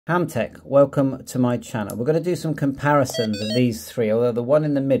Hamtech, welcome to my channel. We're going to do some comparisons of these three, although the one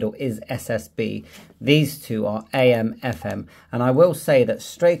in the middle is SSB. These two are AM, FM. And I will say that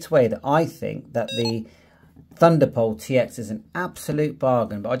straight away that I think that the Thunderpole TX is an absolute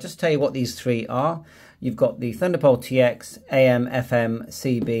bargain. But I'll just tell you what these three are. You've got the Thunderpole TX, AM, FM,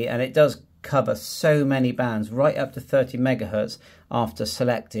 CB, and it does cover so many bands, right up to 30 megahertz after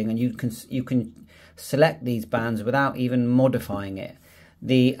selecting. And you can select these bands without even modifying it.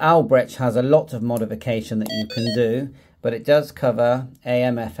 The Albrecht has a lot of modification that you can do, but it does cover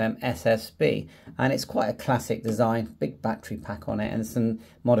AM, FM, SSB, and it's quite a classic design, big battery pack on it, and some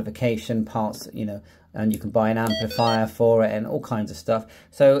modification parts, you know, and you can buy an amplifier for it and all kinds of stuff.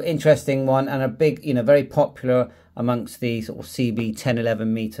 So interesting one, and a big, you know, very popular amongst the sort of CB 10-11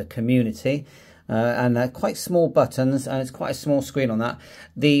 meter community. And quite small buttons, and it's quite a small screen on that.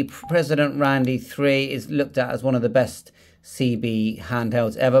 The President Randy 3 is looked at as one of the best CB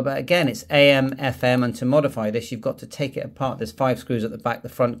handhelds ever, but again, it's AM, FM, and to modify this, you've got to take it apart. There's 5 screws at the back, the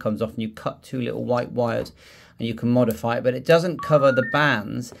front comes off, and you cut 2 little white wires, and you can modify it, but it doesn't cover the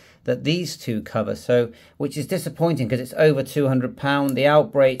bands that these two cover, so which is disappointing because it's over £200. The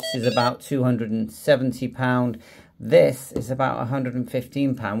Albrecht is about £270. This is about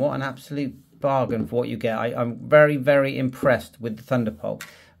 £115. What an absolute bargain for what you get. I'm very, very impressed with the Thunderpole.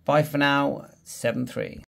 Bye for now. 7-3.